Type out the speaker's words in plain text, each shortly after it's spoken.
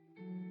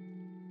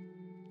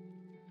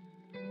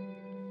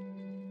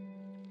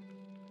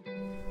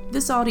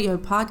This audio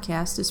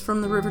podcast is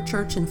from the River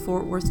Church in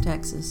Fort Worth,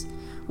 Texas.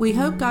 We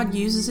hope God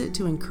uses it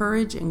to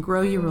encourage and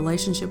grow your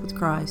relationship with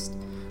Christ.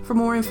 For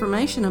more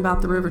information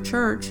about the River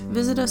Church,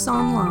 visit us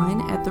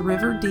online at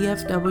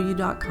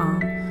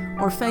theriverdfw.com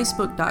or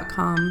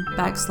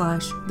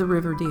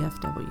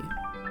facebook.com/theriverdfw.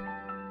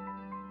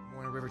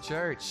 Morning, River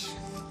Church.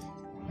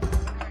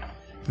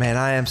 Man,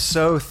 I am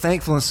so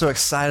thankful and so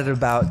excited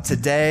about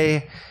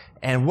today,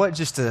 and what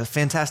just a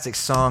fantastic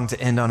song to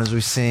end on as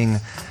we sing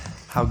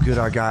how good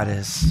our God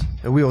is.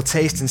 That we will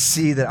taste and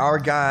see that our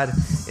God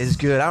is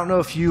good. I don't know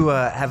if you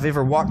have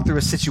ever walked through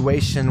a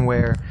situation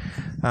where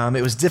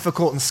it was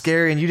difficult and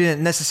scary and you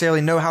didn't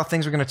necessarily know how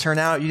things were going to turn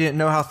out. You didn't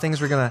know how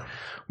things were going to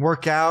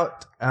work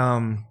out.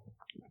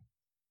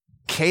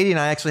 Katie and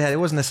I actually it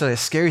wasn't necessarily a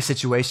scary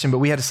situation, but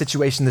we had a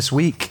situation this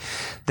week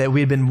that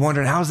we had been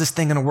wondering, how's this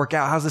thing going to work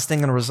out? How's this thing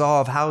going to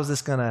resolve? How is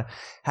this going to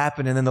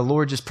happen? And then the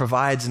Lord just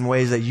provides in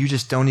ways that you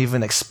just don't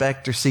even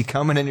expect or see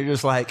coming. And you're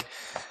just like,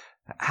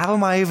 how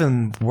am I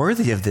even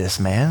worthy of this,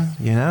 man?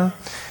 You know?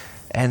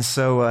 And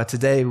so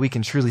today we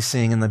can truly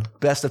sing in the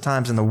best of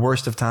times and the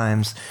worst of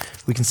times.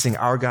 We can sing,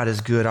 our God is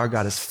good. Our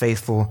God is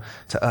faithful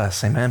to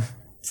us. Amen.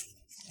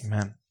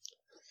 Amen.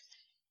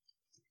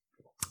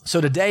 So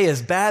today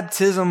is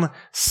Baptism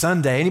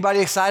Sunday. Anybody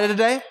excited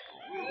today?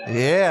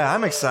 Yeah,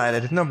 I'm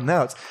excited. No,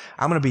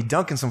 I'm going to be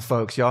dunking some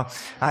folks, y'all.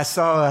 I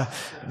saw,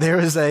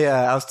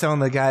 I was telling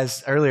the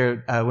guys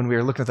earlier when we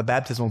were looking at the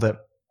baptismal that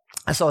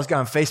I saw this guy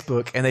on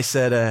Facebook, and they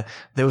said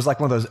there was like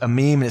one of those, a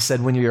meme, and it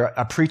said when you're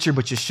a preacher,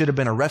 but you should have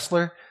been a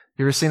wrestler.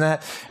 You ever seen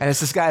that? And it's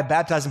this guy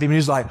baptizing people, and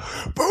he's like,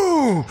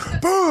 boom,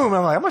 boom.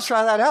 I'm like, I'm going to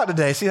try that out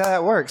today, see how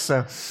that works.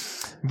 So,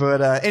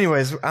 but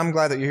anyways, I'm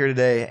glad that you're here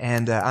today,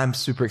 and I'm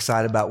super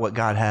excited about what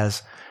God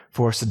has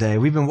for us today.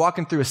 We've been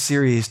walking through a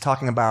series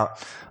talking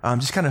about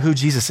just kind of who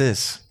Jesus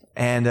is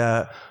and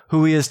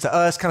who he is to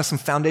us, kind of some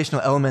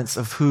foundational elements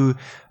of who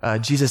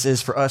Jesus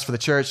is for us, for the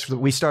church.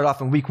 We started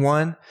off in week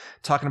 1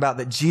 talking about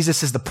that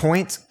Jesus is the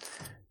point.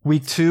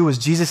 Week 2 was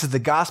Jesus is the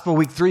gospel.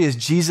 Week 3 is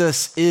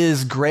Jesus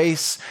is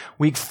grace.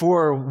 Week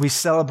 4 we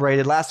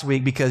celebrated last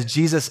week because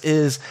Jesus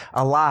is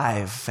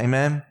alive.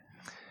 Amen.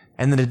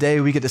 And then today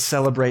we get to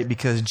celebrate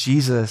because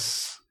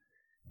Jesus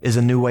is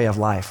a new way of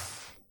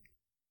life.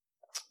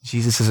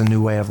 Jesus is a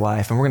new way of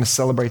life. And we're going to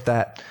celebrate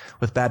that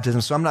with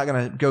baptism. So I'm not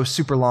going to go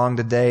super long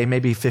today,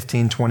 maybe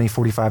 15, 20,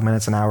 45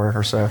 minutes, an hour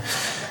or so.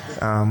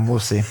 We'll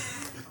see.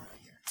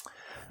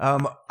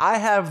 I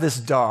have this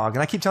dog,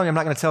 and I keep telling you I'm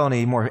not going to tell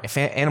any more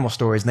animal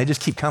stories, and they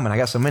just keep coming. I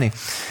got so many.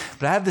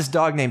 But I have this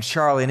dog named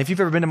Charlie, and if you've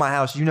ever been to my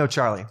house, you know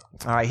Charlie.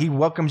 All right, he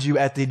welcomes you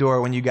at the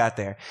door when you got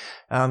there.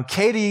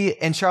 Katie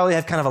and Charlie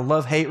have kind of a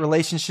love-hate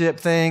relationship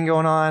thing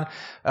going on.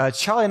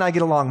 Charlie and I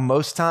get along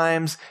most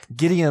times.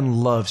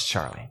 Gideon loves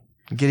Charlie.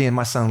 Gideon,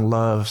 my son,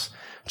 loves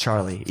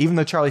Charlie, even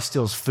though Charlie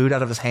steals food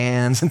out of his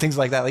hands and things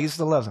like that. Like, he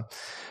still loves him.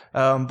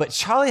 But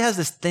Charlie has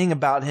this thing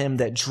about him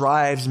that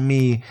drives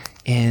me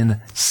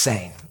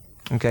insane.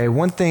 Okay.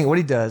 One thing, what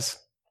he does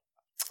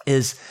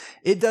is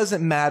it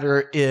doesn't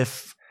matter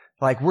if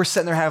like we're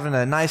sitting there having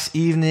a nice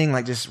evening,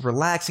 like just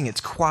relaxing.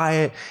 It's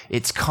quiet.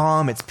 It's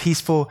calm. It's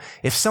peaceful.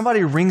 If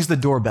somebody rings the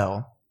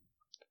doorbell,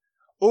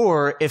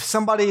 or if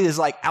somebody is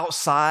like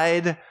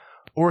outside,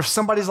 or if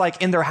somebody's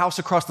like in their house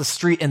across the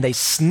street and they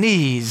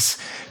sneeze,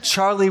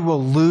 Charlie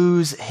will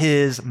lose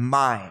his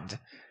mind.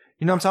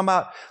 You know what I'm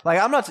talking about?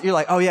 Like, you're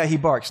like, oh yeah, he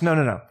barks.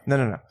 No.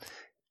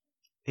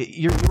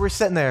 We're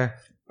sitting there.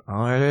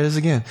 Oh, there it is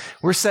again.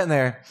 We're sitting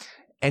there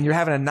and you're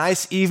having a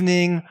nice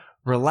evening,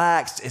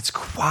 relaxed. It's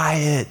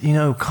quiet,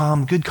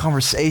 calm, good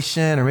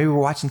conversation, or maybe we're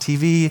watching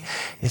TV.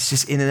 It's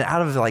just in and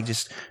out of like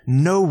just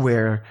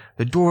nowhere.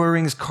 The door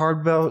rings, car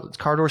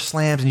door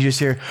slams, and you just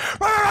hear,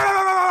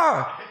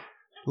 "Arr!"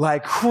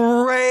 Like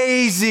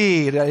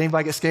crazy. Did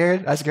anybody get scared?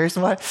 Did I scare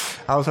somebody?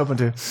 I was hoping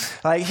to.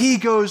 Like, he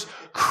goes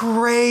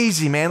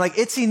crazy, man. Like,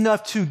 it's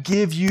enough to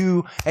give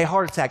you a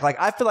heart attack. Like,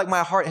 I feel like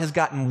my heart has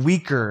gotten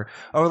weaker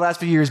over the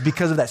last few years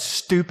because of that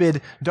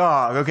stupid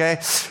dog,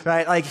 okay?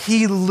 Right? Like,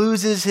 he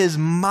loses his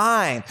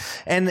mind.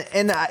 And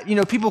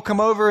people come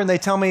over and they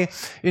tell me,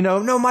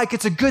 no, Mike,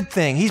 it's a good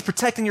thing. He's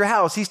protecting your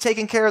house. He's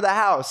taking care of the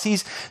house.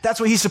 That's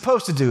what he's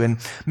supposed to do. And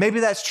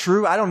maybe that's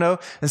true. I don't know.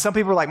 And some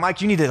people are like,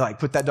 Mike, you need to like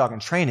put that dog in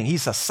training.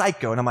 He's a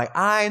psycho. And I'm like,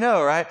 I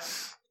know, right?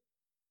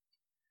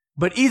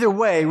 But either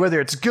way,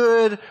 whether it's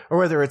good or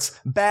whether it's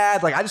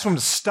bad, like I just want him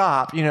to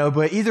stop,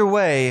 but either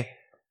way,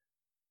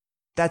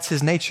 that's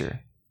his nature.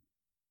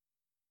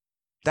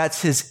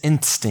 That's his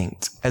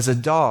instinct as a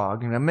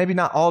dog. Maybe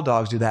not all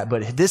dogs do that,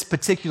 but this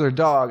particular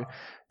dog,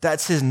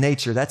 that's his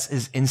nature. That's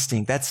his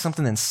instinct. That's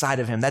something inside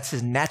of him. That's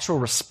his natural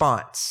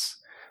response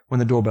when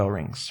the doorbell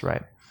rings,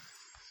 right?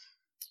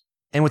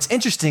 And what's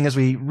interesting as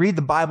we read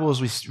the Bible,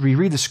 as we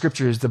read the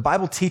scriptures, the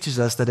Bible teaches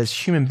us that as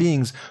human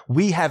beings,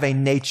 we have a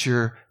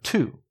nature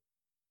too.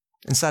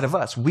 Inside of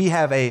us, we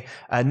have a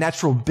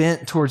natural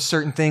bent towards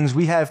certain things.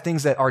 We have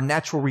things that are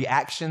natural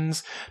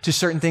reactions to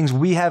certain things.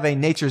 We have a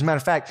nature. As a matter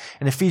of fact,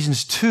 in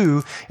Ephesians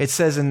 2, it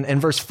says in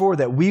verse 4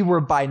 that we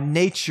were by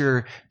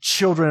nature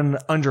children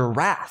under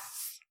wrath.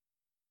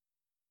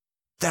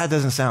 That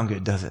doesn't sound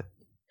good, does it?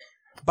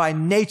 by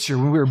nature,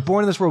 when we were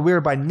born in this world, we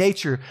were by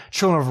nature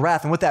children of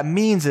wrath. And what that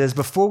means is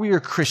before we were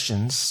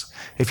Christians,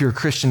 if you're a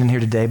Christian in here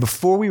today,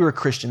 before we were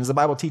Christians, the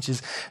Bible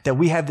teaches that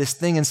we have this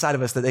thing inside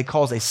of us that they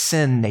calls a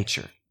sin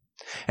nature.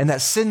 And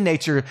that sin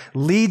nature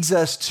leads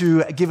us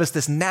to give us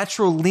this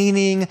natural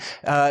leaning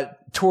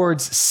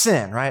towards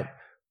sin, right?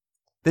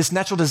 This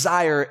natural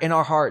desire in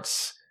our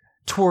hearts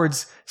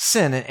towards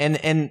sin.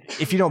 And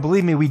if you don't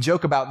believe me, we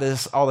joke about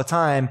this all the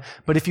time.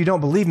 But if you don't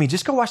believe me,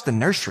 just go watch The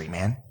Nursery,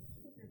 man.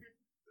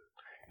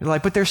 You're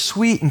like, but they're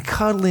sweet and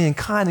cuddly and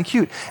kind and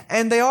cute.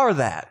 And they are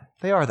that.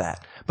 They are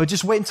that. But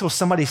just wait until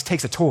somebody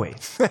takes a toy.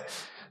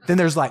 Then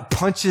there's like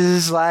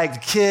punches,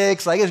 like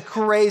kicks. Like it's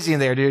crazy in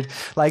there, dude.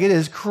 Like it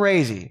is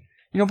crazy.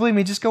 You don't believe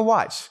me? Just go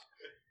watch.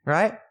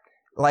 Right?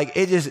 Like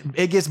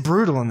it gets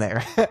brutal in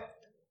there.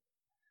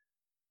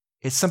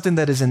 It's something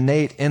that is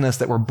innate in us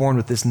that we're born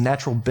with this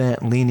natural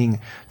bent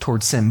leaning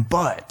towards sin.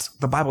 But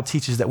the Bible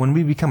teaches that when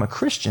we become a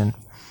Christian,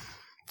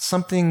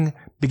 something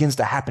begins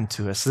to happen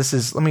to us.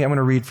 I'm going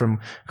to read from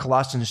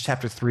Colossians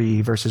chapter 3,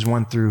 verses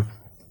 1 through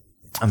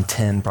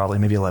 10, probably,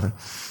 maybe 11.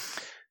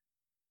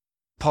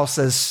 Paul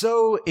says,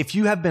 so if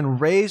you have been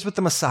raised with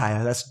the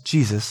Messiah, that's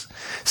Jesus,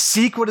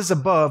 seek what is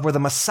above where the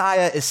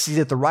Messiah is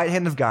seated at the right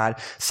hand of God.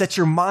 Set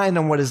your mind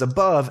on what is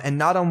above and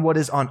not on what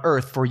is on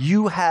earth. For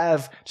you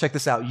have, check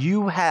this out,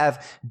 you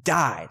have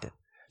died.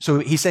 So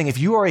he's saying if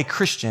you are a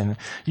Christian,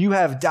 you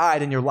have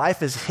died and your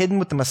life is hidden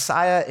with the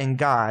Messiah in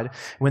God.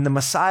 When the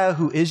Messiah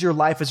who is your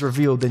life is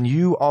revealed, then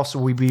you also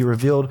will be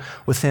revealed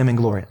with him in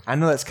glory. I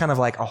know that's kind of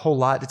like a whole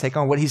lot to take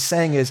on. What he's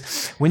saying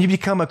is when you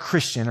become a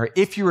Christian, or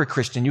if you're a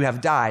Christian, you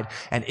have died.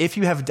 And if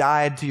you have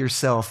died to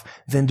yourself,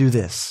 then do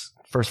this.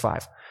 Verse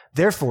 5.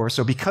 Therefore,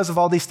 so because of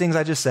all these things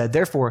I just said,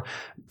 therefore,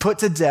 put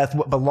to death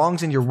what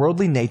belongs in your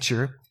worldly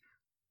nature,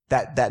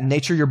 that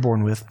nature you're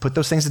born with, put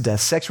those things to death: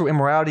 sexual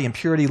immorality,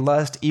 impurity,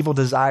 lust, evil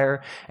desire,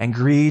 and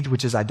greed,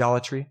 which is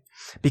idolatry.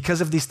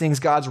 Because of these things,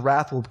 God's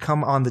wrath will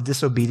come on the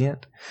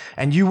disobedient.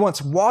 And you once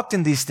walked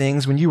in these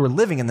things when you were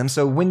living in them.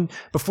 So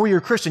before you were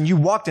a Christian, you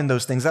walked in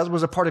those things. That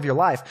was a part of your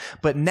life.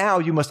 But now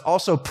you must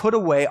also put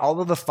away all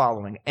of the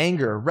following: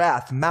 anger,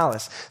 wrath,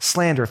 malice,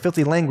 slander,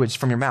 filthy language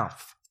from your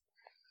mouth.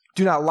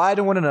 Do not lie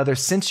to one another,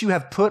 since you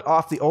have put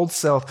off the old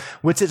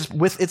self with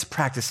its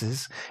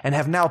practices and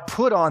have now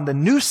put on the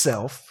new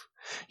self.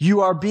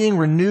 You are being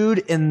renewed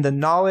in the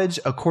knowledge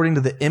according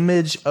to the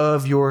image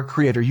of your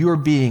Creator. You are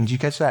being, do you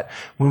catch that?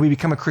 When we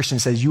become a Christian, it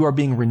says you are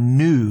being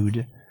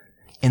renewed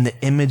in the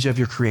image of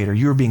your Creator.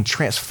 You are being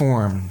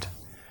transformed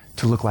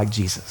to look like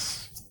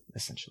Jesus,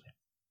 essentially.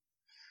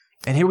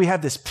 And here we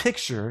have this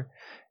picture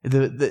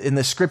in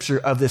the scripture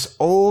of this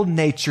old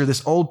nature,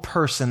 this old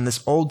person,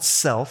 this old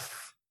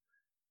self,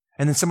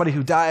 and then somebody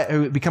who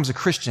becomes a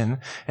Christian,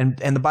 and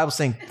the Bible's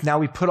saying, now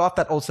we put off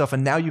that old self,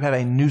 and now you have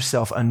a new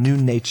self, a new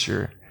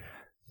nature.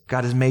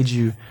 God has made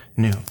you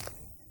new.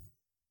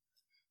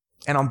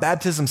 And on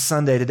Baptism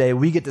Sunday today,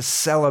 we get to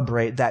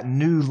celebrate that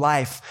new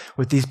life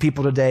with these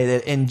people today,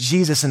 that in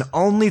Jesus and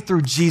only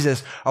through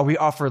Jesus are we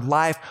offered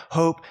life,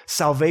 hope,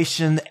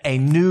 salvation, a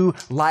new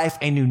life,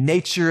 a new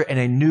nature, and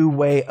a new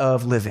way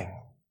of living,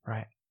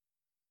 right?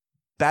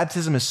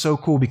 Baptism is so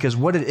cool because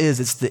what it is,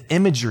 it's the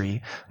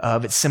imagery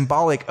of, it's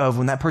symbolic of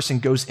when that person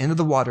goes into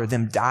the water,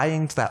 them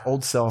dying to that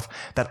old self,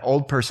 that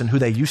old person who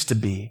they used to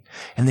be,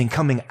 and then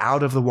coming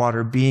out of the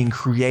water, being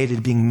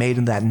created, being made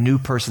in that new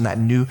person, that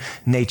new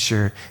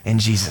nature in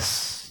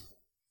Jesus.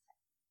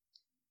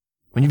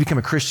 When you become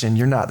a Christian,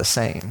 you're not the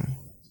same.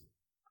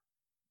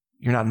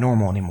 You're not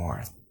normal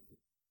anymore.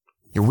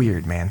 You're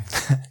weird, man.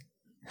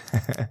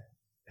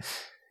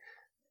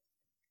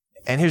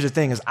 And here's the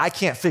thing is I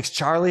can't fix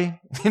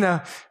Charlie,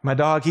 my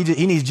dog.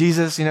 He needs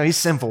Jesus. He's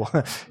simple,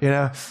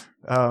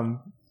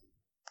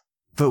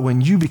 But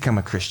when you become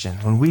a Christian,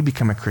 when we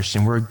become a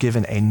Christian, we're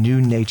given a new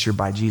nature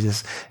by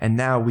Jesus. And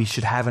now we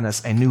should have in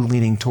us a new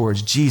leaning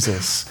towards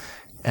Jesus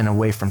and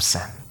away from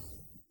sin.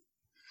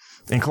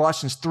 In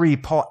Colossians 3,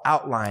 Paul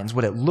outlines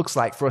what it looks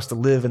like for us to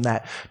live in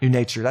that new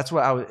nature. That's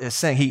what I was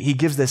saying. He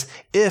gives this,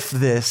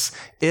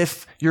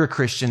 if you're a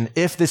Christian,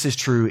 if this is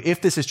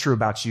true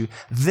about you,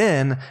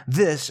 then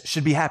this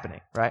should be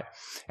happening, right?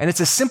 And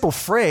it's a simple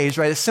phrase,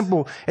 right? It's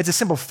a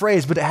simple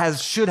phrase, but it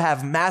should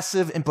have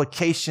massive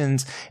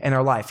implications in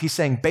our life. He's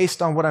saying,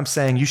 based on what I'm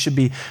saying, you should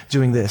be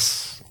doing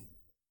this.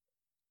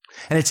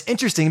 And it's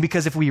interesting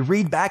because if we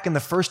read back in the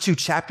first 2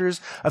 chapters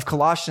of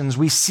Colossians,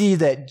 we see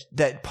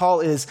that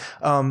Paul is,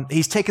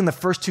 he's taken the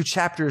first 2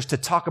 chapters to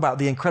talk about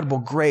the incredible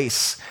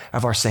grace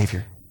of our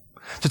Savior,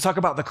 to talk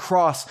about the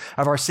cross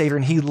of our Savior.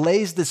 And he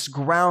lays this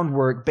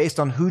groundwork based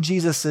on who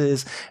Jesus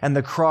is and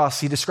the cross.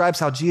 He describes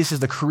how Jesus is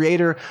the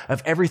creator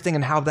of everything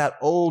and how that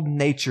old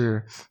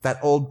nature, that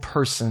old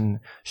person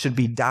should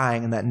be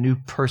dying and that new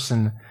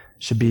person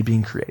should be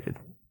being created.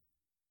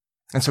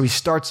 And so he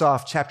starts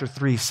off chapter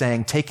 3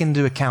 saying, take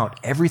into account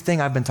everything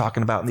I've been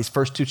talking about in these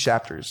first 2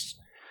 chapters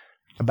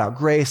about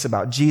grace,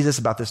 about Jesus,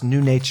 about this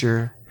new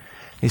nature.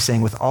 He's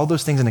saying, with all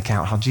those things in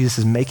account, how Jesus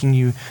is making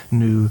you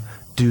new,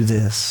 do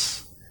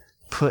this.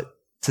 Put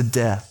to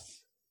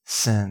death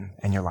sin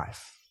in your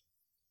life.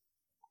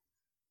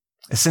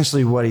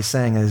 Essentially what he's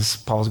saying is,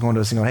 Paul's going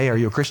to us and going, hey, are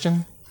you a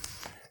Christian?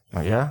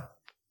 Oh, yeah.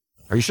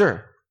 Are you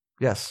sure?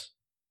 Yes.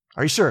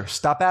 Are you sure?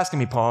 Stop asking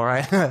me, Paul,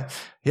 right?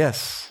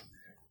 Yes.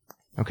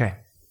 Okay.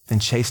 Then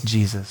chase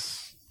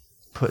Jesus.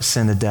 Put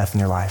sin to death in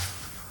your life.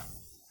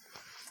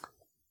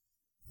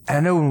 And I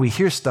know when we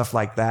hear stuff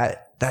like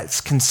that,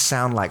 that can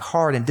sound like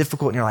hard and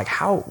difficult. And you're like,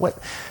 how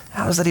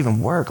does that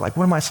even work? Like,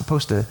 what am I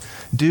supposed to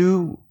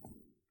do?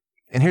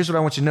 And here's what I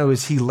want you to know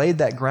is he laid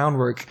that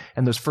groundwork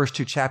in those first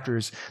 2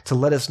 chapters to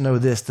let us know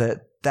this,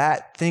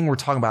 that thing we're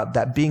talking about,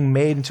 that being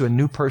made into a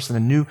new person, a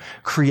new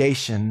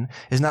creation,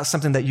 is not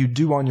something that you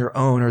do on your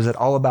own, or is it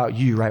all about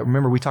you, right?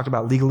 Remember, we talked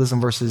about legalism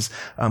versus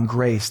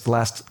grace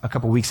a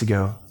couple weeks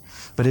ago.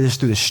 But it is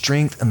through the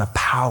strength and the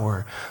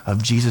power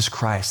of Jesus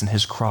Christ and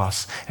his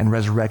cross and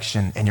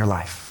resurrection in your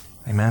life.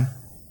 Amen?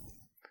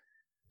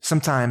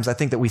 Sometimes I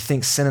think that we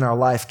think sin in our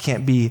life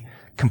can't be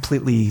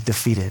completely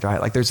defeated,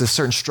 right? Like there's a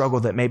certain struggle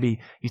that maybe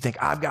you think,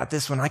 I've got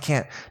this one, I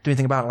can't do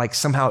anything about it. Like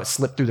somehow it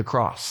slipped through the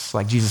cross.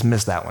 Like Jesus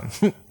missed that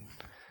one.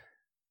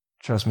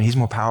 Trust me, he's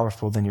more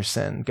powerful than your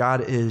sin.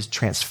 God is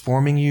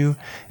transforming you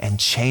and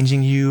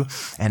changing you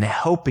and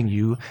helping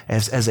you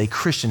as a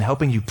Christian,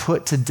 helping you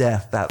put to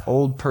death that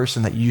old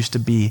person that you used to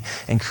be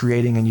and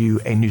creating in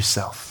you a new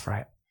self,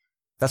 right?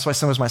 That's why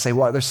some of us might say,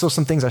 well, there's still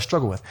some things I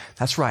struggle with.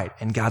 That's right.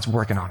 And God's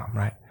working on them,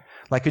 right?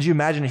 Like, could you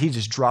imagine if he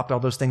just dropped all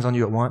those things on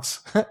you at once?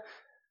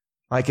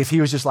 Like if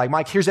he was just like,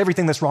 Mike, here's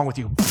everything that's wrong with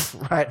you,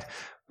 right?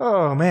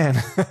 Oh man.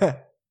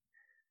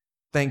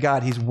 Thank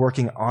God he's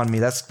working on me.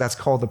 That's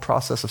called the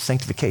process of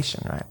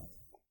sanctification, right?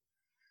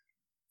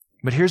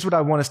 But here's what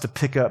I want us to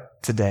pick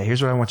up today.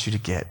 Here's what I want you to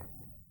get.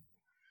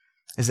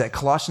 Is that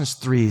Colossians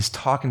 3 is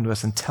talking to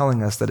us and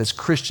telling us that as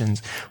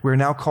Christians, we're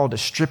now called to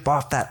strip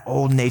off that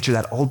old nature,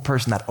 that old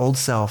person, that old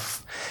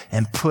self,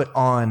 and put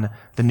on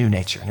the new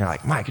nature. And you're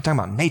like, Mike, you're talking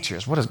about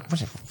natures. What is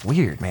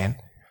weird, man?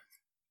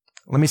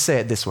 Let me say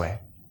it this way.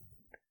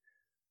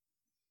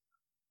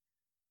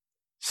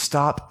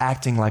 Stop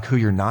acting like who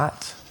you're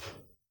not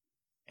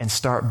and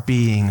start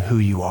being who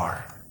you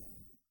are.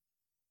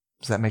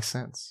 Does that make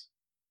sense?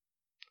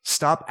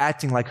 Stop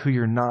acting like who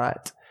you're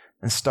not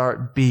and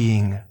start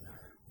being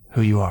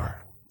who you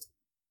are.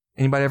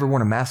 Anybody ever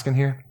worn a mask in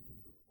here?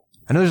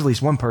 I know there's at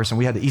least one person.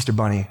 We had the Easter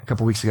Bunny a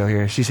couple weeks ago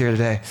here. She's here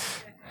today.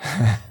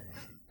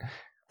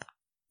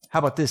 How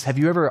about this? Have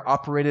you ever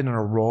operated in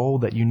a role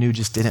that you knew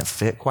just didn't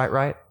fit quite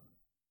right?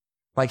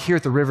 Like here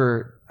at the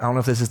River, I don't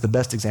know if this is the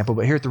best example,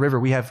 but here at the River,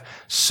 we have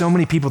so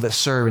many people that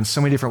serve in so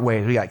many different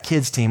ways. We got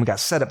kids team, we got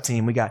setup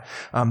team, we got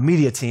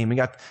media team, we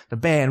got the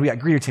band, we got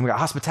greeter team, we got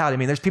hospitality. I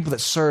mean, there's people that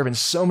serve in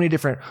so many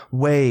different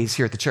ways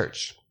here at the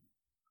church.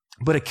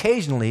 But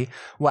occasionally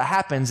what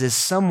happens is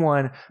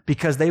someone,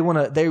 because they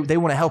want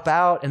to help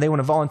out and they want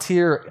to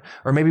volunteer,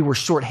 or maybe we're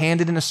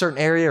shorthanded in a certain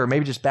area, or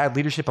maybe just bad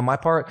leadership on my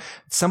part,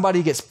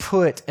 somebody gets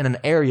put in an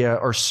area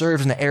or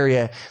serves in an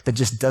area that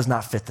just does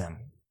not fit them.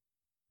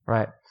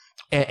 Right?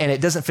 And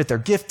it doesn't fit their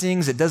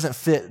giftings. It doesn't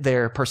fit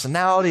their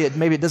personality.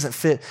 Maybe it doesn't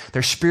fit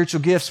their spiritual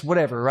gifts,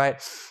 whatever,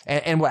 right?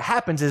 And what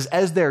happens is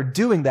as they're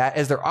doing that,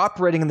 as they're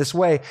operating in this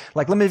way,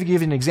 like let me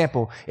give you an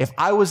example. If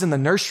I was in the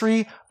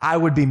nursery, I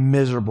would be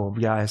miserable,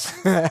 guys.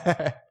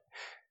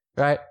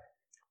 Right?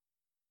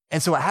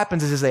 And so what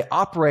happens is they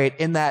operate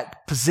in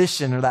that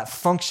position or that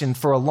function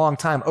for a long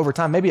time, over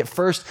time. Maybe at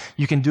first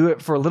you can do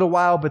it for a little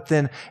while, but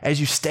then as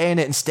you stay in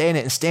it and stay in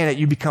it and stay in it,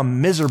 you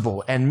become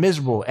miserable and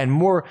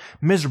more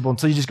miserable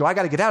until you just go, I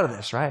got to get out of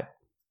this, right?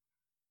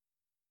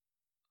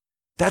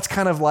 That's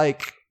kind of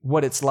like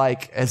what it's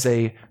like as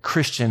a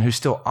Christian who's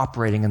still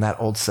operating in that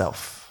old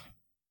self.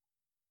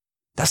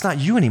 That's not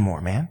you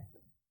anymore, man.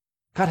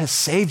 God has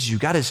saved you.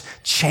 God is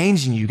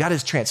changing you. God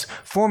is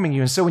transforming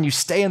you. And so when you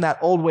stay in that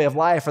old way of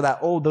life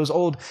or those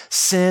old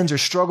sins or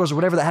struggles or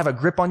whatever that have a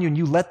grip on you and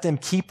you let them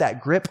keep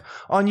that grip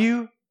on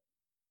you,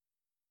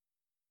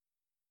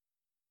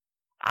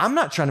 I'm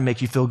not trying to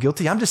make you feel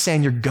guilty. I'm just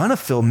saying you're going to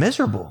feel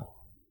miserable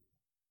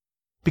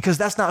because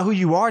that's not who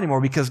you are anymore,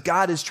 because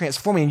God is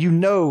transforming and you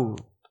know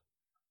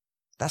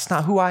that's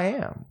not who I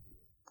am.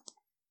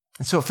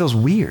 And so it feels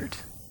weird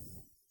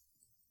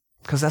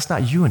because that's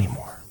not you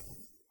anymore.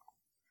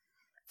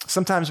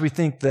 Sometimes we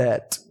think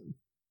that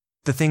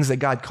the things that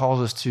God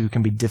calls us to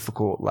can be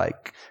difficult,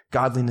 like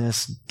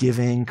godliness,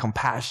 giving,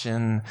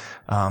 compassion,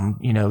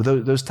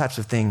 those types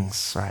of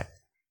things, right?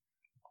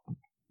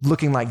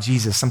 Looking like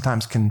Jesus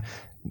sometimes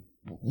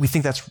we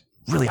think that's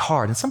really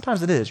hard, and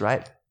sometimes it is,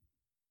 right?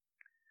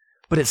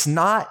 But it's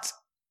not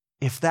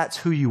if that's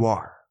who you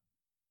are.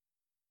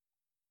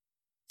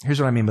 Here's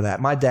what I mean by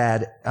that. My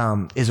dad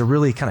is a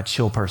really kind of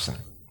chill person,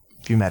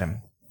 if you met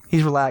him.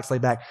 He's relaxed,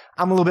 laid back.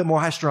 I'm a little bit more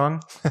high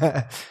strung.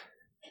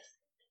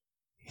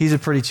 He's a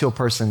pretty chill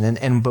person.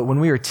 But when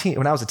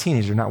I was a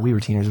teenager, not we were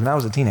teenagers, when I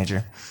was a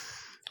teenager,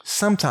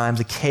 sometimes,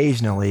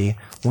 occasionally,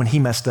 when he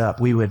messed up,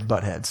 we would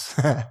butt heads.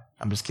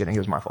 I'm just kidding. It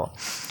was my fault.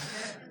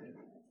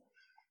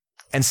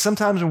 And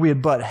sometimes when we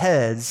would butt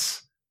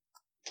heads,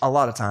 a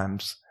lot of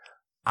times,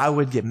 I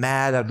would get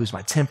mad. I'd lose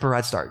my temper.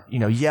 I'd start,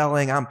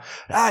 yelling.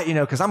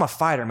 Cause I'm a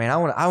fighter, man. I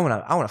want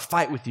to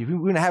fight with you. We're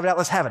going to have it out.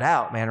 Let's have it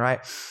out, man. Right.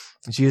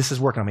 And Jesus is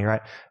working on me,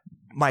 right?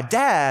 My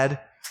dad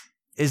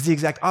is the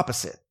exact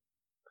opposite.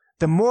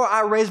 The more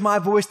I raised my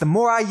voice, the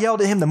more I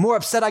yelled at him, the more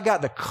upset I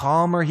got, the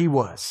calmer he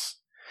was.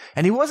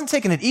 And he wasn't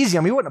taking it easy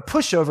on me. He wasn't a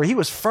pushover. He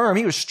was firm.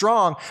 He was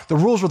strong. The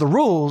rules were the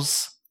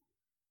rules.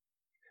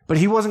 But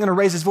he wasn't going to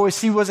raise his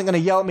voice. He wasn't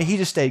going to yell at me. He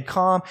just stayed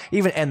calm.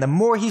 And the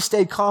more he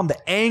stayed calm, the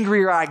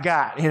angrier I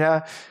got,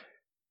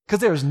 because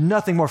there's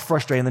nothing more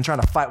frustrating than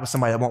trying to fight with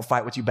somebody that won't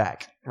fight with you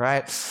back,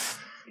 right?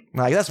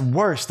 Like, that's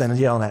worse than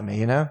yelling at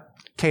me,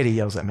 Katie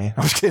yells at me.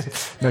 I'm just kidding.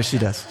 No, she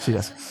does. She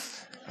does.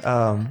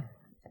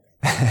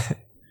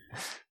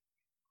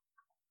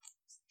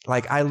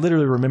 Like, I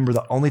literally remember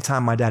the only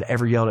time my dad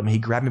ever yelled at me, he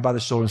grabbed me by the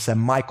shoulder and said,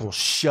 "Michael,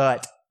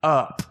 shut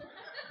up,"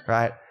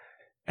 right?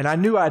 And I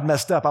knew I'd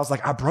messed up. I was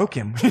like, I broke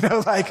him,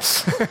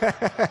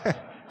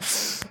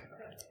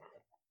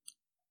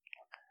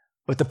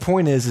 But the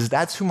point is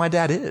that's who my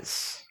dad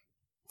is,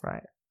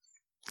 right?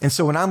 And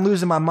so when I'm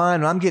losing my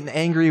mind, when I'm getting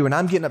angry, when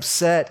I'm getting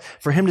upset,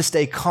 for him to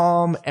stay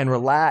calm and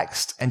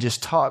relaxed and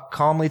just talk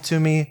calmly to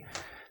me,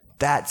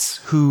 that's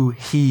who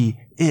he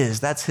is.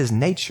 That's his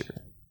nature.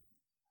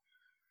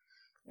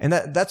 And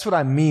that's what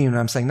I mean when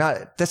I'm saying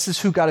this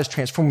is who God has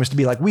transformed us to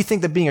be. Like, we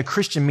think that being a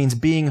Christian means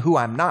being who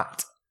I'm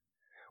not.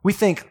 We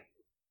think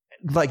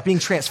like being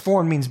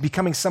transformed means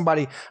becoming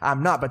somebody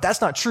I'm not, but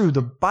that's not true.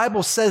 The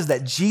Bible says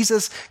that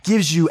Jesus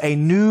gives you a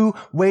new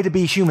way to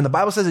be human. The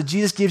Bible says that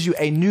Jesus gives you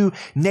a new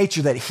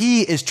nature, that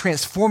he is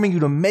transforming you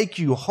to make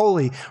you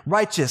holy,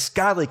 righteous,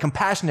 godly,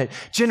 compassionate,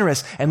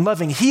 generous, and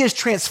loving. He is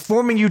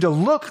transforming you to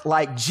look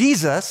like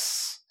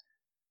Jesus.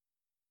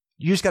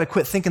 You just got to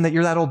quit thinking that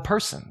you're that old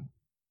person.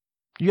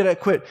 You got to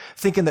quit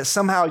thinking that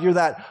somehow you're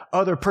that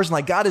other person.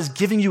 Like, God is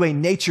giving you a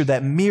nature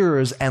that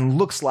mirrors and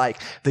looks like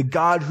the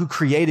God who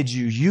created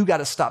you. You got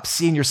to stop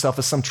seeing yourself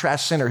as some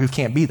trash sinner who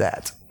can't be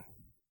that.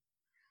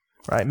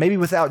 Right? Maybe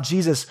without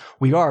Jesus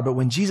we are, but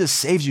when Jesus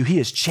saves you, he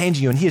is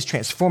changing you and he is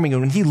transforming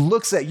you. When he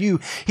looks at you,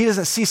 he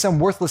doesn't see some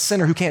worthless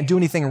sinner who can't do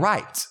anything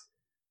right.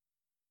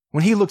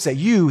 When he looks at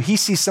you, he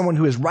sees someone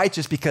who is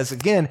righteous because,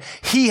 again,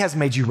 he has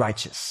made you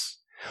righteous.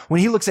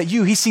 When he looks at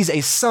you, he sees a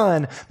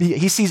son,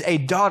 he sees a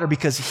daughter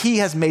because he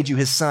has made you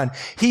his son.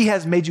 He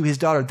has made you his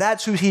daughter.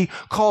 That's who he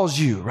calls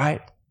you,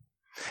 right?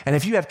 And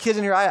if you have kids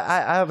in here,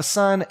 I have a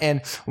son,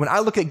 and when I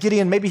look at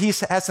Gideon, maybe he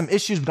has some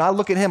issues, but I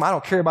look at him, I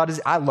don't care about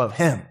I love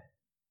him,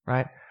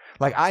 right?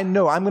 Like, I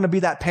know I'm going to be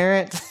that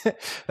parent.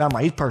 I'm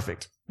like, he's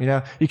perfect. You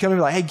come and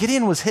be like, "Hey,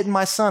 Gideon was hitting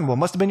my son." Well, it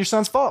must have been your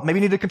son's fault. Maybe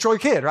you need to control your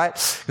kid, right?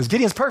 Because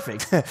Gideon's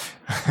perfect.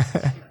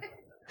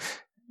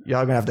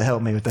 Y'all gonna have to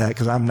help me with that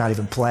because I'm not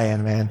even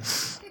playing, man.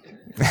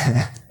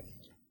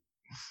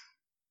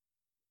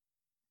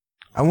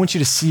 I want you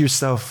to see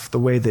yourself the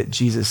way that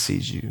Jesus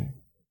sees you.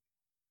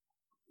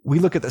 We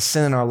look at the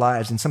sin in our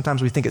lives, and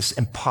sometimes we think it's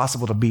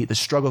impossible to beat. The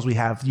struggles we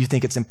have, you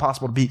think it's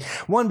impossible to beat.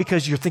 One,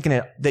 because you're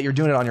thinking that you're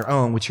doing it on your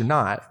own, which you're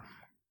not.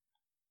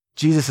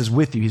 Jesus is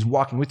with you. He's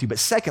walking with you. But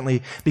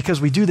secondly, because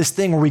we do this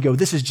thing where we go,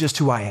 "This is just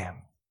who I am.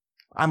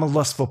 I'm a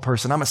lustful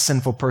person. I'm a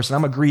sinful person.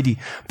 I'm a greedy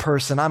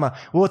person.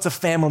 It's a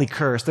family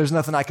curse. There's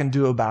nothing I can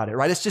do about it,"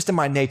 right? It's just in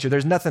my nature.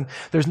 There's nothing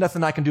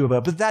I can do about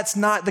it. But that's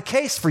not the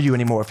case for you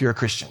anymore if you're a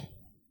Christian.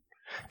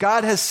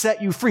 God has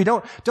set you free.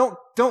 Don't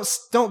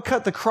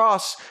cut the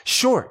cross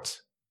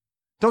short.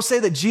 Don't say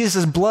that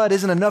Jesus' blood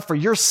isn't enough for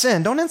your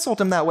sin. Don't insult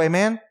him that way,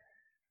 man.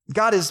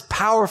 God is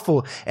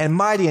powerful and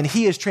mighty, and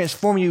he is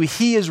transforming you.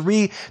 He is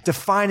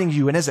redefining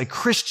you. And as a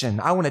Christian,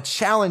 I want to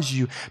challenge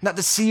you not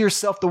to see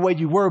yourself the way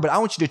you were, but I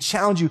want you to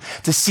challenge you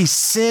to see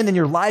sin in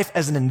your life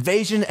as an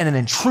invasion and an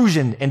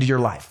intrusion into your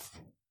life.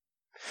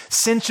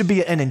 Sin should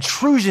be an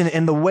intrusion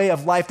in the way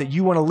of life that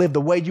you want to live,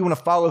 the way you want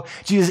to follow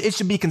Jesus. It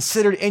should be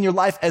considered in your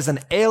life as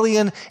an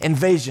alien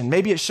invasion.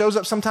 Maybe it shows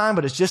up sometime,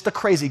 but it's just a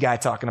crazy guy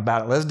talking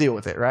about it. Let's deal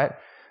with it, right?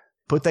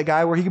 Put that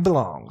guy where he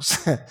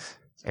belongs.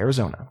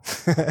 Arizona.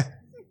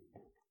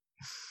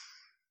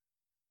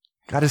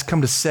 God has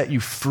come to set you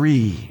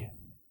free.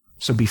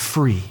 So be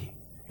free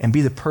and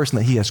be the person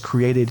that he has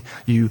created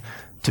you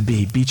to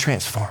be. Be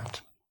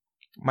transformed.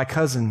 My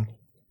cousin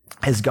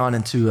has gone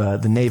into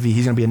the Navy.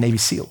 He's going to be a Navy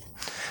SEAL.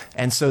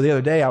 And so the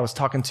other day I was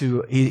talking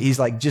to, he's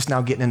like just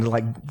now getting into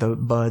like the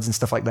buds and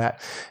stuff like that.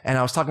 And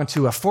I was talking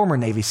to a former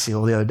Navy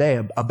SEAL the other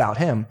day about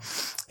him.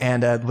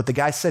 And what the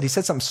guy said, he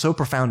said something so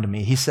profound to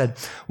me. He said,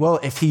 well,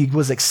 if he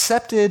was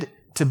accepted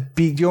to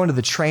go into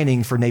the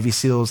training for Navy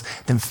SEALs,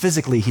 then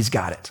physically he's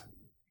got it.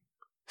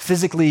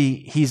 Physically,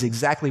 he's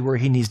exactly where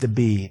he needs to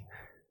be.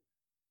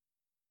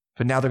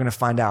 But now they're going to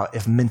find out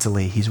if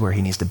mentally he's where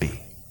he needs to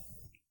be.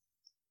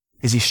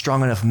 Is he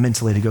strong enough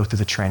mentally to go through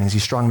the training? Is he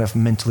strong enough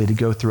mentally to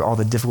go through all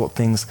the difficult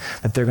things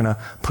that they're going to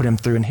put him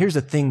through? And here's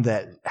the thing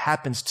that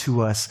happens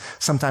to us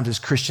sometimes as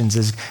Christians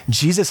is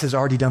Jesus has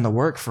already done the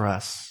work for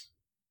us.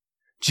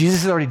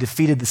 Jesus has already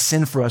defeated the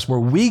sin for us. Where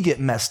we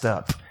get messed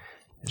up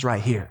is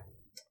right here.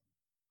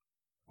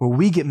 Where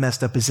we get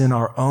messed up is in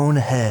our own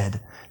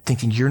head,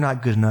 thinking you're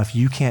not good enough,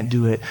 you can't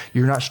do it,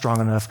 you're not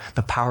strong enough,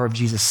 the power of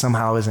Jesus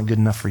somehow isn't good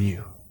enough for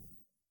you.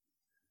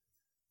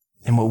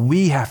 And what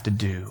we have to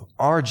do,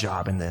 our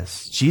job in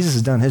this, Jesus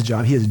has done his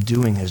job, he is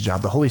doing his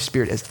job. The Holy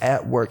Spirit is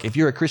at work. If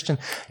you're a Christian,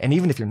 and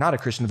even if you're not a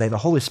Christian today, the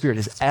Holy Spirit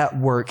is at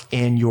work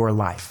in your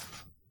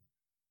life.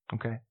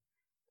 Okay?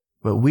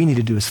 What we need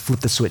to do is flip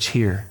the switch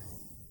here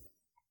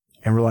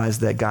and realize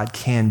that God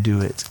can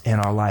do it in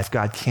our life.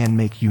 God can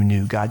make you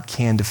new. God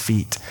can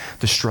defeat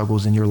the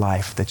struggles in your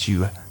life that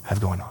you have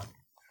going on.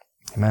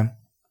 Amen?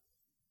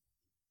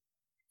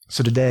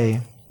 So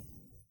today,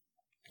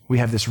 we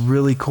have this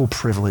really cool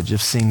privilege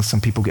of seeing some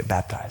people get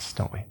baptized,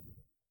 don't we?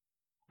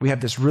 We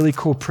have this really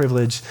cool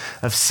privilege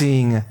of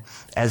seeing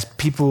as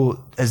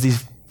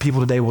these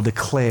people today will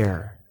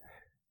declare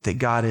that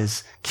God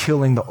is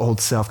killing the old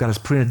self. God is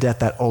putting to death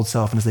that old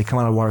self. And as they come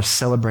out of the water,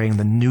 celebrating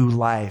the new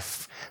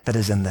life that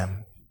is in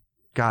them.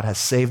 God has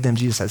saved them.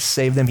 Jesus has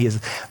saved them. He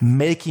is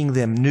making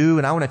them new.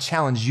 And I want to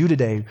challenge you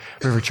today,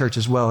 River Church,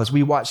 as well, as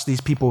we watch these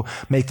people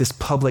make this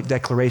public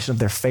declaration of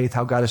their faith,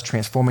 how God is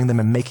transforming them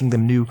and making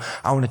them new.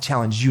 I want to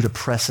challenge you to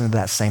press into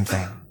that same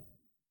thing.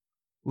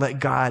 Let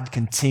God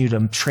continue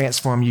to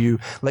transform you.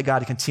 Let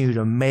God continue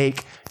to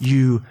make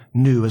you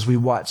new as we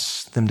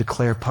watch them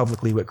declare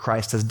publicly what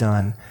Christ has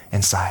done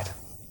inside.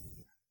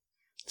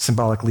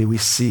 Symbolically, we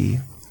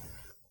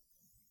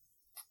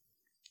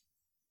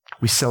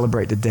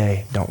celebrate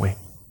today, don't we?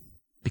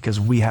 Because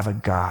we have a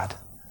God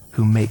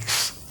who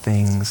makes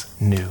things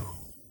new.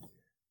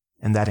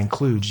 And that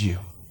includes you.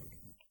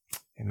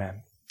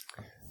 Amen.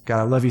 God,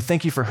 I love you.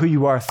 Thank you for who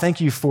you are. Thank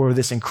you for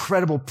this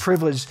incredible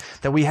privilege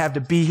that we have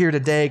to be here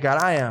today.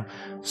 God, I am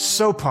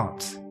so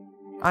pumped.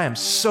 I am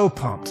so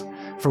pumped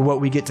for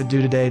what we get to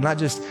do today, not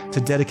just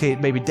to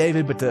dedicate baby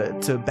David, but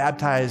to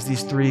baptize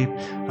these three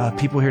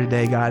people here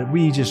today, God.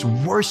 We just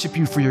worship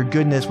you for your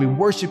goodness. We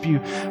worship you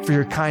for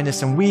your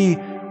kindness, and we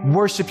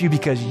worship you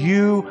because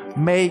you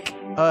make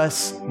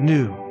us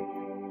new.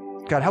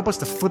 God, help us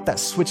to flip that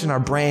switch in our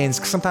brains,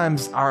 because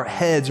sometimes our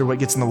heads are what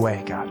gets in the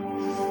way, God.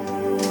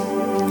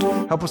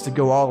 Help us to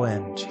go all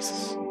in,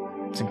 Jesus.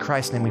 It's in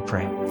Christ's name we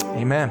pray.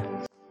 Amen.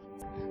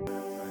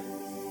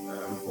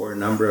 For a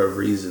number of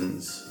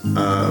reasons,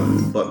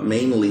 but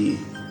mainly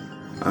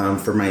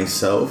for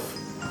myself,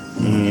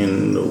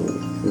 and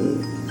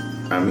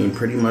I mean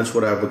pretty much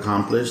what I've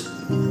accomplished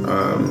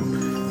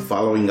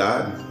following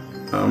God.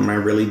 I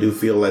really do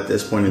feel at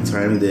this point in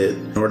time that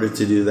in order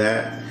to do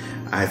that,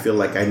 I feel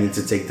like I need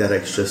to take that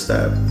extra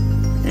step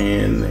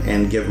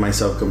and give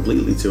myself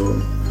completely to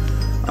Him.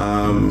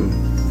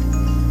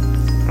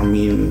 I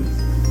mean,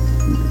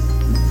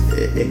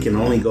 it can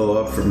only go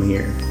up from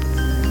here.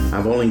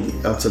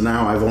 Up to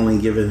now, I've only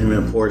given Him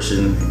a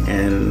portion,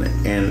 and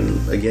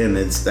again,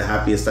 it's the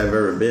happiest I've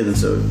ever been,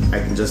 so I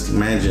can just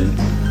imagine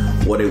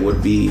what it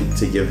would be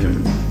to give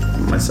Him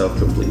myself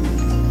completely.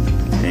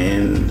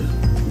 And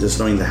just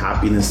knowing the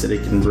happiness that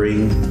it can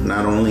bring,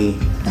 not only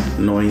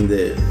knowing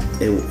that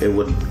it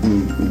would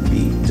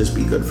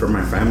be good for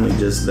my family,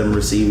 just them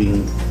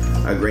receiving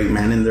a great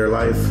man in their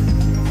life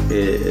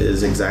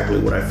is exactly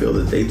what I feel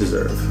that they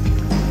deserve.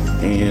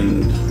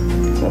 And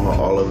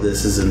all of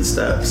this is in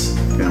steps,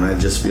 and I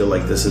just feel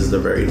like this is the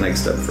very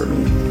next step for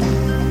me.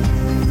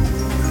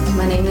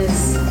 My name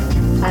is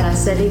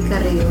Araceli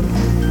Carrillo.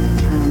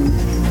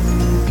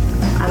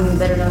 I'm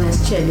better known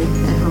as Chevy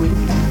at home.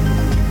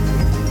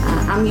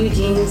 I'm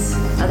Eugene's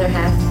other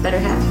half.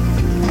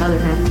 Mm-hmm.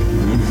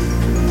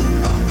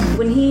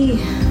 When he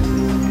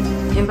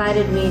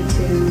invited me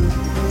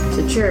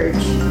to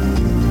church,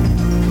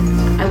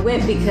 I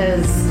went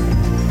because,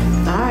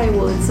 all right,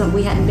 well,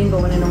 we hadn't been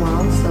going in a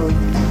while,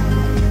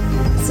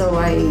 so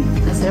I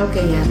said,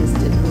 okay, yeah,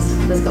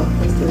 let's go,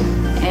 let's do it.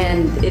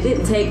 And it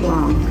didn't take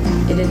long.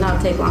 It did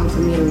not take long for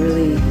me to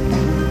really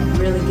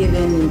give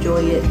in,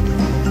 enjoy it.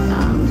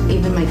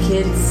 Even my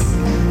kids,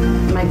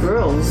 my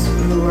girls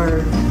who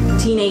are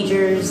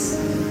teenagers,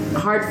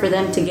 hard for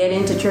them to get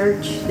into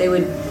church. We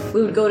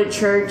would go to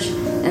church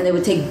and they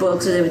would take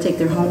books or they would take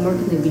their homework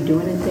and they'd be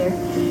doing it there.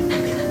 And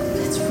I'd be like,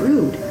 that's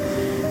rude.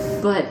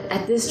 But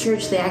at this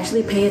church, they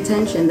actually pay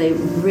attention. They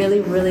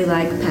really, really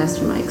like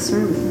Pastor Mike's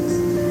sermons.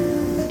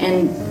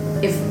 And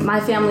if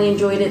my family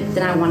enjoyed it,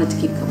 then I wanted to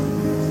keep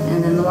going.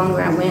 And then the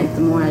longer I went,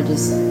 the more I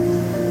just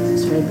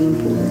started being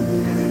pulled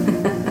in.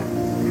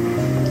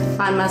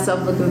 Find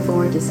myself looking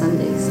forward to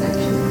Sundays,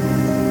 actually.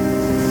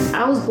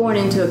 I was born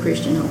into a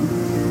Christian home.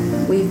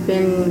 We've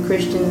been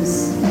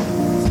Christians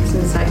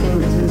since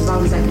as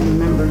long as I can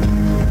remember.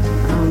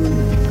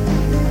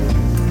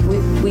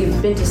 We've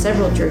been to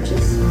several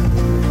churches.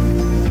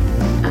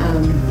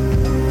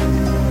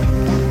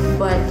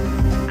 But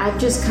I've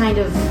just kind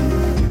of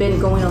been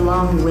going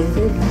along with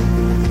it.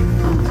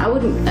 I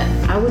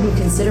wouldn't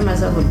consider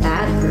myself a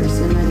bad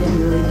person. I didn't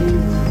really do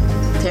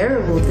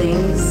terrible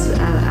things.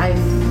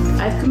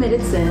 I've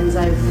committed sins.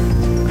 I've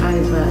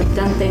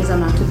done things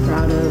I'm not too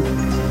proud of,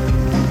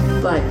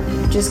 but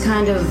just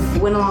kind of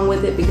went along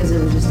with it because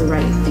it was just the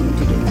right thing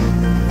to do.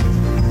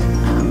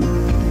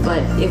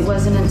 But it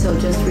wasn't until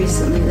just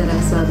recently that I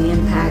saw the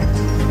impact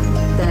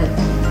that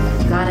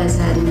God has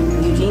had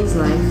in Eugene's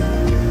life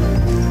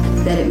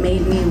that it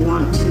made me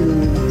want to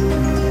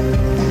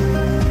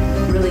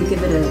really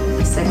give it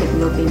a second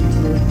look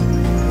into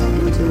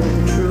what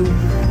the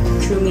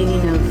true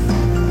meaning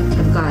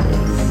of God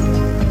is.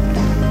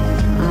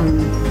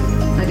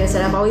 Like I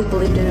said, I've always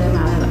believed in Him.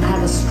 I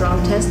have a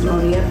strong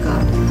testimony of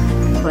God.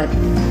 But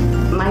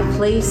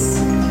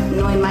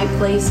knowing my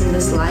place in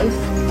this life,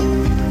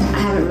 I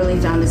haven't really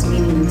found its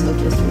meaning until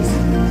just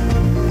recently.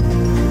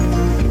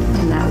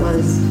 And that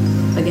was,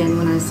 again,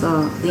 when I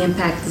saw the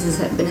impact this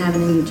has been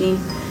having in Eugene.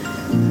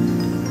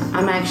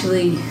 I'm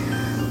actually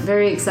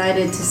very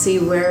excited to see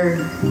where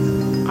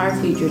our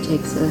future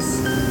takes us.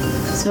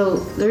 So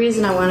the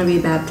reason I want to be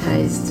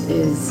baptized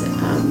is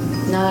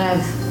now that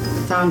I've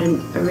found a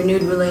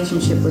renewed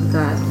relationship with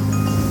God,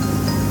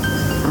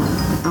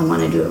 I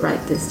want to do it right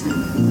this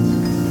time.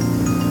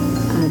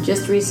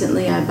 Just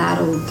recently I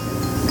battled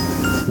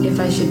if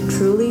I should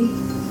truly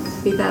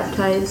be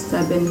baptized.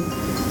 I've been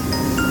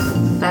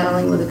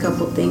battling with a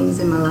couple things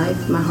in my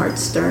life. My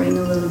heart's stirring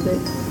a little bit.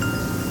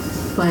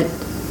 But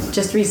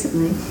just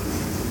recently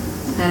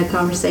I had a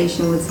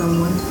conversation with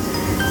someone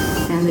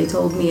and they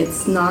told me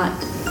it's not,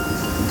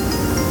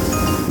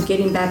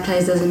 getting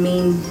baptized doesn't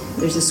mean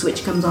there's a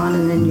switch comes on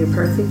and then you're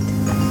perfect.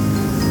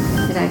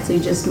 It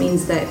actually just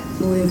means that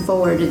moving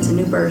forward, it's a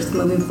new birth.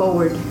 Moving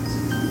forward,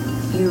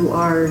 you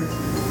are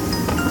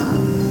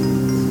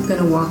going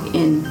to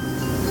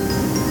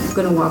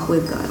walk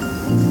with God.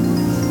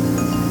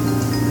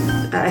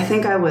 I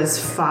think I was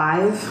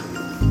 5,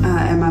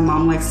 and my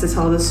mom likes to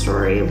tell this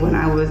story when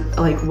I was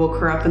woke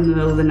her up in the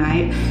middle of the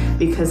night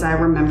because I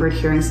remembered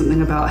hearing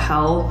something about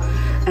hell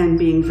and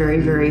being very,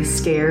 very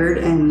scared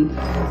and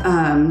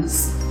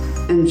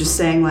just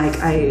saying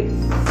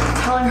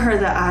telling her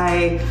that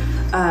I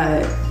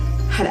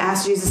had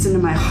asked Jesus into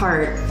my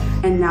heart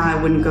and now I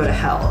wouldn't go to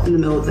hell in the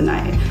middle of the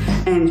night.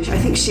 And I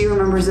think she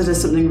remembers it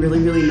as something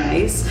really, really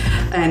nice.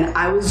 And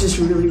I was just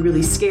really,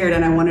 really scared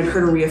and I wanted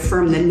her to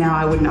reaffirm that now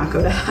I would not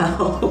go to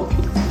hell.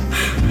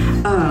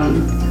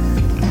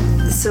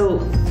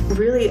 So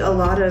really a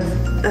lot of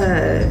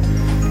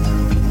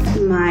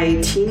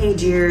my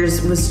teenage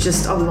years was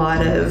just a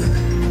lot of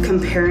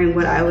comparing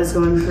what I was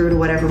going through to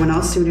what everyone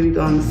else seemed to be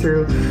going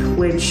through,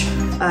 which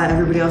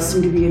everybody else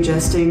seemed to be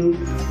adjusting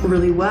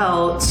really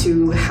well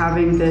to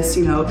having this,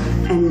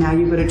 and now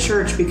you go to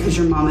church because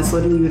your mom is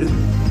letting you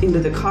into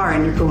the car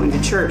and you're going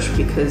to church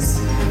because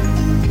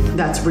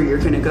that's where you're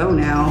going to go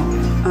now,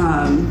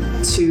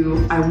 to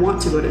I want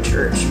to go to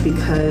church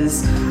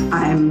because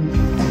I'm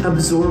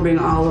absorbing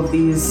all of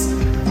these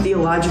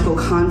theological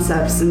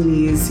concepts and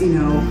these,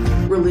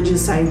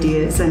 religious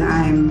ideas, and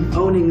I'm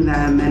owning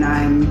them and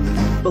I'm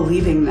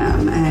believing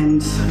them,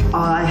 and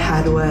all I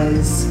had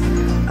was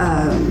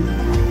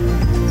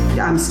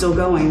I'm still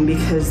going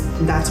because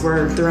that's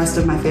where the rest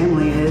of my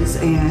family is,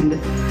 and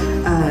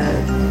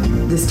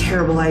this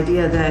terrible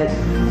idea that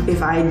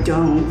if I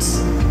don't,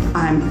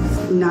 I'm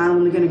not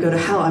only going to go to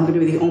hell, I'm going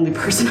to be the only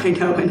person I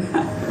know in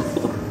hell.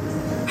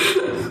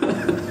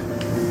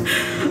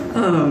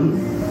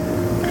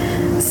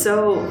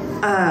 So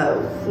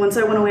once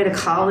I went away to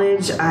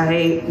college,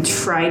 I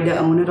tried to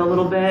own it a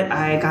little bit.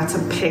 I got to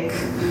pick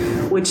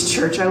which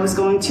church I was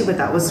going to, but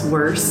that was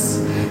worse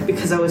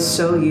because I was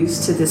so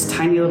used to this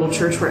tiny little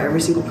church where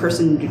every single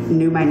person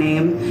knew my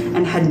name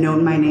and had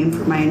known my name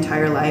for my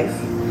entire life.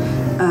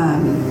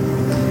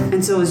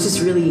 And so it was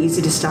just really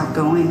easy to stop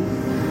going.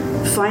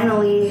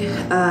 Finally,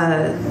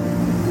 I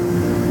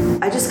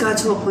just got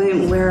to a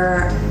point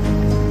where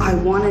I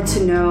wanted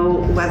to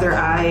know whether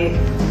I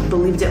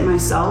believed it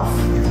myself.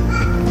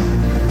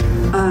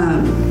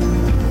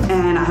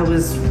 And I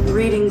was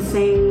reading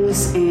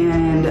things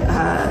and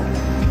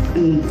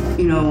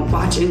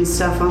watching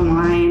stuff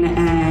online,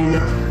 and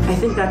I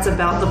think that's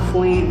about the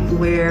point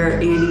where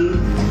Andy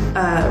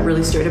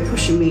really started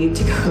pushing me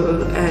to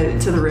go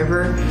to the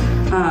river.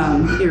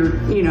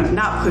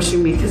 Not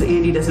pushing me because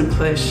Andy doesn't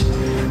push,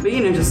 but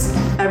just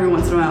every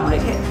once in a while,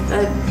 like, hey,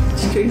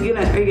 are you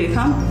gonna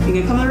come? You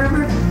gonna come to the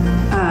river?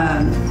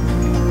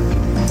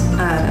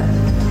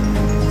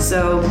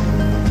 So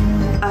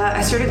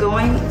I started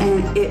going,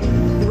 and it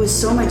was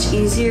so much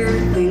easier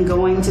than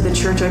going to the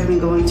church I've been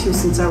going to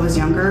since I was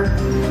younger,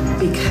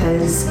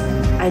 because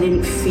I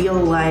didn't feel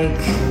like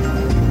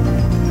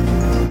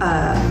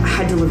I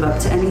had to live up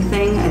to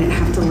anything. I didn't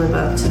have to live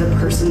up to the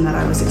person that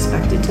I was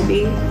expected to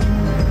be.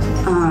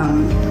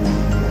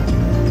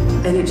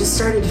 And it just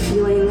started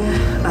feeling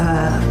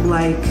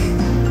like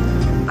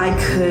I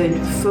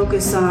could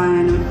focus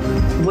on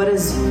what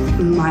does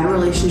my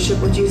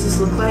relationship with Jesus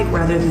look like,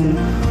 rather than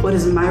what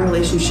does my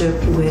relationship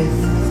with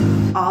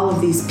all of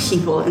these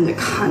people in the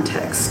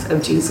context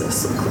of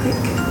Jesus look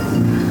like.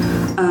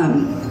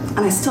 And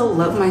I still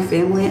love my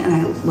family, and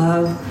I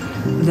love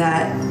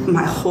that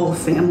my whole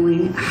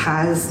family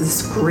has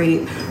this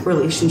great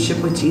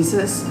relationship with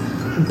Jesus,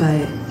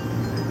 but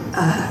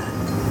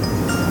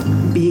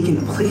being in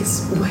a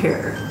place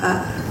where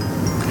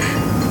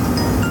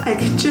I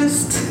could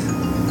just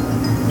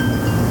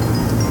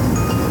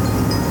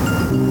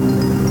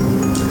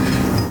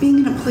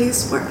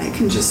place where I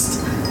can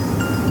just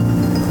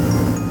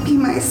be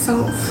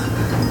myself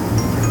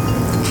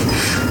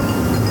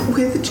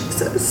with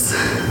Jesus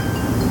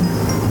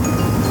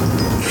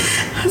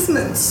has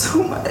meant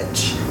so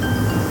much.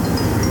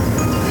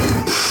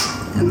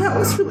 And that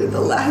was really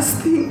the last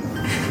thing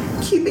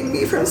keeping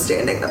me from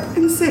standing up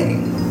and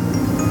saying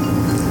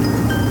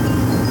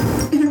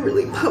in a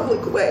really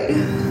public way,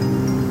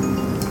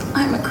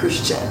 I'm a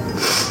Christian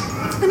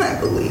and I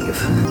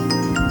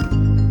believe.